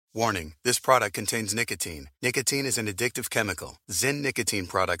Warning, this product contains nicotine. Nicotine is an addictive chemical. Zyn nicotine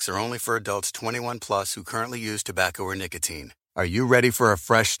products are only for adults 21 plus who currently use tobacco or nicotine. Are you ready for a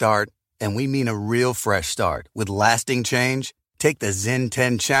fresh start? And we mean a real fresh start with lasting change. Take the Zyn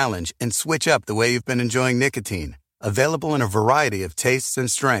 10 challenge and switch up the way you've been enjoying nicotine. Available in a variety of tastes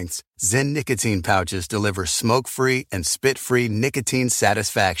and strengths, Zyn nicotine pouches deliver smoke-free and spit-free nicotine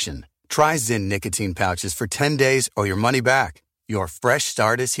satisfaction. Try Zyn nicotine pouches for 10 days or your money back. Your fresh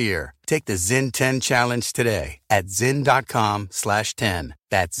start is here. Take the Zyn 10 challenge today at zyn.com/10.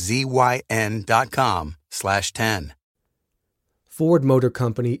 That's ZYN.com/10. Ford Motor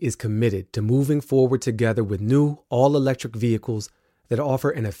Company is committed to moving forward together with new all-electric vehicles that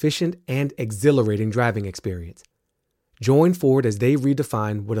offer an efficient and exhilarating driving experience. Join Ford as they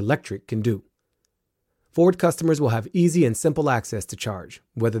redefine what electric can do. Ford customers will have easy and simple access to charge,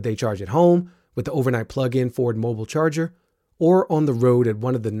 whether they charge at home with the overnight plug-in Ford mobile charger or on the road at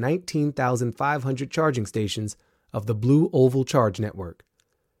one of the 19,500 charging stations of the Blue Oval Charge Network.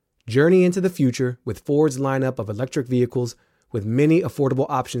 Journey into the future with Ford's lineup of electric vehicles with many affordable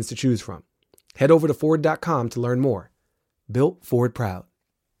options to choose from. Head over to Ford.com to learn more. Built Ford proud.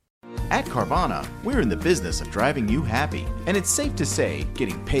 At Carvana, we're in the business of driving you happy. And it's safe to say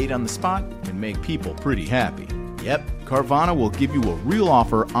getting paid on the spot can make people pretty happy. Yep, Carvana will give you a real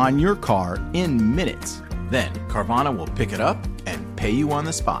offer on your car in minutes. Then, Carvana will pick it up and pay you on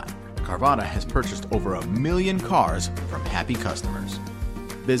the spot. Carvana has purchased over 1 million cars from happy customers.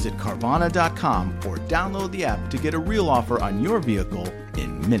 Visit Carvana.com or download the app to get a real offer on your vehicle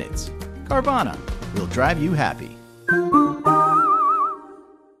in minutes. Carvana will drive you happy.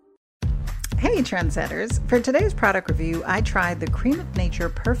 Hey trendsetters, for today's product review, I tried the Cream of Nature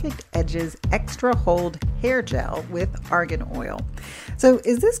Perfect Edges Extra Hold Hair Gel with argan oil. So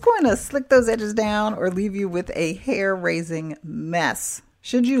is this going to slick those edges down or leave you with a hair-raising mess?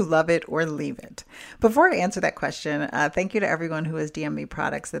 Should you love it or leave it? Before I answer that question, thank you to everyone who has DM'd me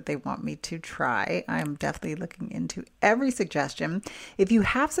products that they want me to try. I'm definitely looking into every suggestion. If you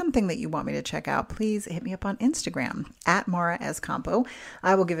have something that you want me to check out, please hit me up on Instagram at Mara S. Campo.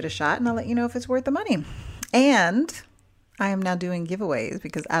 I will give it a shot and I'll let you know if it's worth the money. And I am now doing giveaways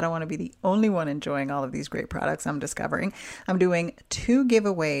because I don't want to be the only one enjoying all of these great products I'm discovering. I'm doing 2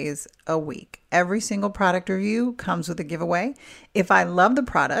 giveaways a week. Every single product review comes with a giveaway. If I love the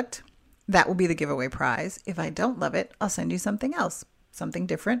product, that will be the giveaway prize. If I don't love it, I'll send you something else. Something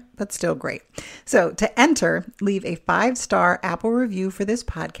different, but still great. So to enter, leave a 5-star Apple review for this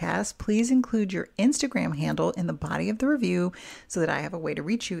podcast. Please include your Instagram handle in the body of the review so that I have a way to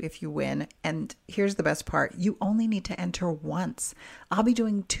reach you if you win. And here's the best part. You only need to enter once. I'll be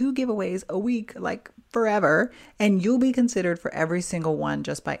doing 2 giveaways a week, like forever, and you'll be considered for every single one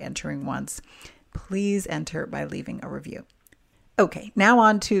just by entering once. Please enter by leaving a review. Okay, now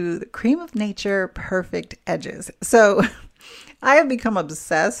on to the Cream of Nature Perfect Edges. So I have become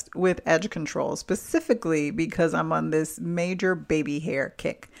obsessed with edge control, specifically because I'm on this major baby hair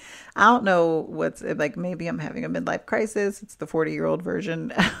kick. I don't know what's like, maybe I'm having a midlife crisis. It's the 40-year-old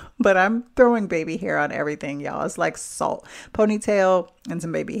version, but I'm throwing baby hair on everything, y'all. It's like salt. Ponytail and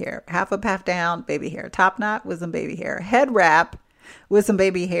some baby hair. Half up, half down, baby hair. Top knot with some baby hair. Head wrap with some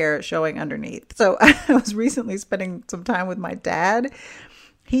baby hair showing underneath. So I was recently spending some time with my dad.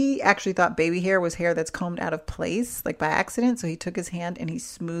 He actually thought baby hair was hair that's combed out of place, like by accident. So he took his hand and he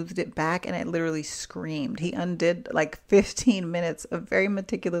smoothed it back and it literally screamed. He undid like 15 minutes of very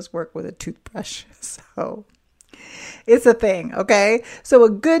meticulous work with a toothbrush. So it's a thing, okay? So a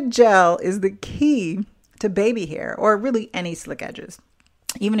good gel is the key to baby hair or really any slick edges.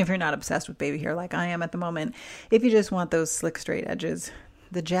 Even if you're not obsessed with baby hair like I am at the moment, if you just want those slick straight edges,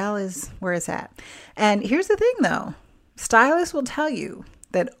 the gel is where it's at. And here's the thing though, stylists will tell you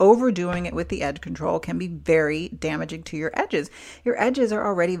that overdoing it with the edge control can be very damaging to your edges. Your edges are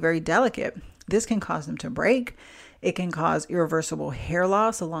already very delicate. This can cause them to break. It can cause irreversible hair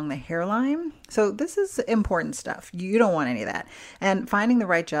loss along the hairline. So this is important stuff. You don't want any of that. And finding the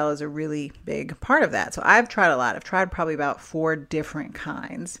right gel is a really big part of that. So I've tried a lot. I've tried probably about 4 different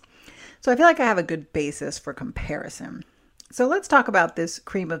kinds. So I feel like I have a good basis for comparison. So let's talk about this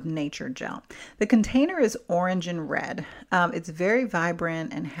Cream of Nature gel. The container is orange and red. It's very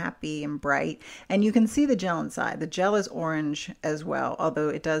vibrant and happy and bright, and you can see the gel inside. The gel is orange as well, although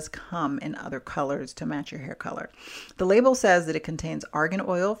it does come in other colors to match your hair color. The label says that it contains argan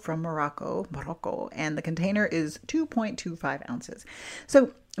oil from Morocco, and the container is 2.25 ounces.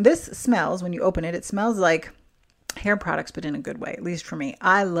 So this smells, when you open it, it smells like hair products, but in a good way, at least for me.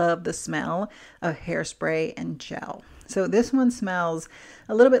 I love the smell of hairspray and gel. So this one smells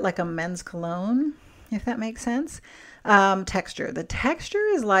a little bit like a men's cologne, if that makes sense. Texture. The texture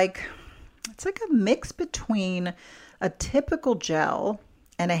is it's like a mix between a typical gel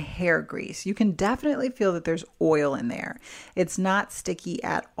and a hair grease. You can definitely feel that there's oil in there. It's not sticky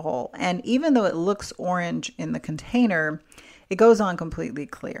at all. And even though it looks orange in the container, it goes on completely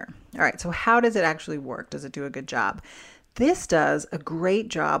clear. All right, so how does it actually work? Does it do a good job? This does a great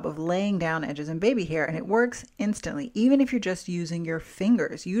job of laying down edges in baby hair, and it works instantly, even if you're just using your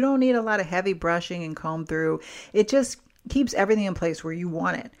fingers. You don't need a lot of heavy brushing and comb through. It just keeps everything in place where you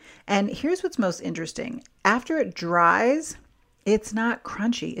want it. And here's what's most interesting. After it dries, it's not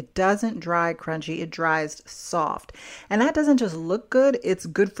crunchy. It doesn't dry crunchy. It dries soft. And that doesn't just look good. It's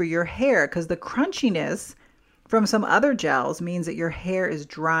good for your hair because the crunchiness from some other gels means that your hair is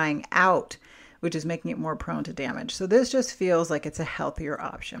drying out, which is making it more prone to damage. So this just feels like it's a healthier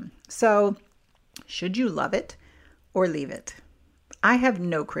option. So should you love it or leave it? I have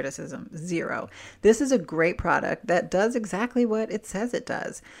no criticism, zero. This is a great product that does exactly what it says it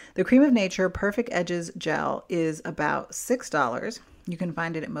does. The Cream of Nature Perfect Edges Gel is about $6. You can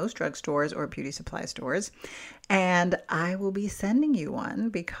find it at most drugstores or beauty supply stores. And I will be sending you one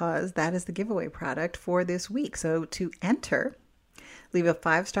because that is the giveaway product for this week. So to enter, leave a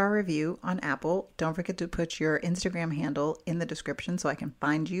 5-star review on Apple. Don't forget to put your Instagram handle in the description so I can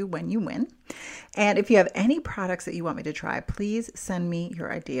find you when you win. And if you have any products that you want me to try, please send me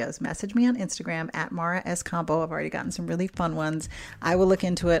your ideas. Message me on Instagram at Mara S. Campo. I've already gotten some really fun ones. I will look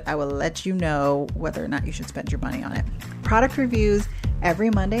into it. I will let you know whether or not you should spend your money on it. Product reviews every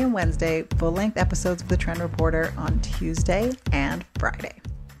Monday and Wednesday. Full-length episodes of The Trend Reporter on Tuesday and Friday.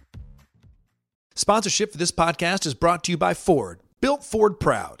 Sponsorship for this podcast is brought to you by Ford. Built Ford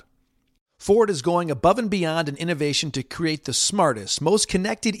proud. Ford is going above and beyond in innovation to create the smartest, most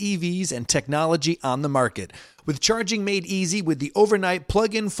connected EVs and technology on the market. With charging made easy with the overnight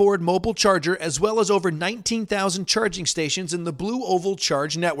plug-in Ford mobile charger, as well as over 19,000 charging stations in the Blue Oval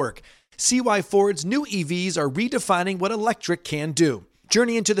Charge network. See why Ford's new EVs are redefining what electric can do.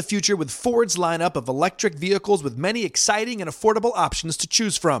 Journey into the future with Ford's lineup of electric vehicles with many exciting and affordable options to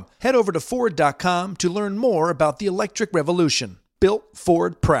choose from. Head over to Ford.com to learn more about the electric revolution. Built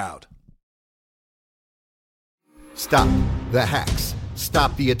Ford proud. Stop the hacks.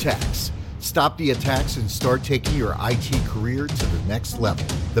 Stop the attacks. Stop the attacks and start taking your IT career to the next level.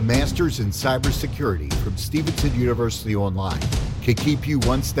 The Masters in Cybersecurity from Stevenson University Online can keep you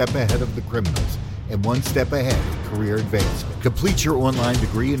one step ahead of the criminals and one step ahead of career advancement. Complete your online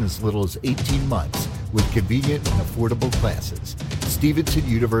degree in as little as 18 months with convenient and affordable classes. Stevenson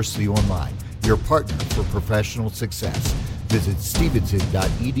University Online, your partner for professional success. Visit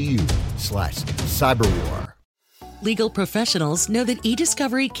stevenson.edu/cyberwar. Legal professionals know that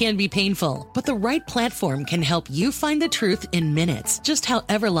e-discovery can be painful, but the right platform can help you find the truth in minutes. Just how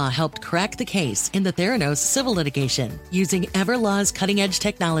Everlaw helped crack the case in the Theranos civil litigation. Using Everlaw's cutting-edge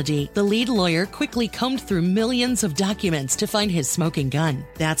technology, the lead lawyer quickly combed through millions of documents to find his smoking gun.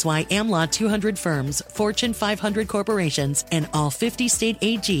 That's why AmLaw 200 firms, Fortune 500 corporations, and all 50 state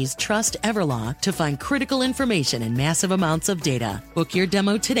AGs trust Everlaw to find critical information in massive amounts of data. Book your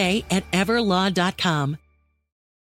demo today at everlaw.com.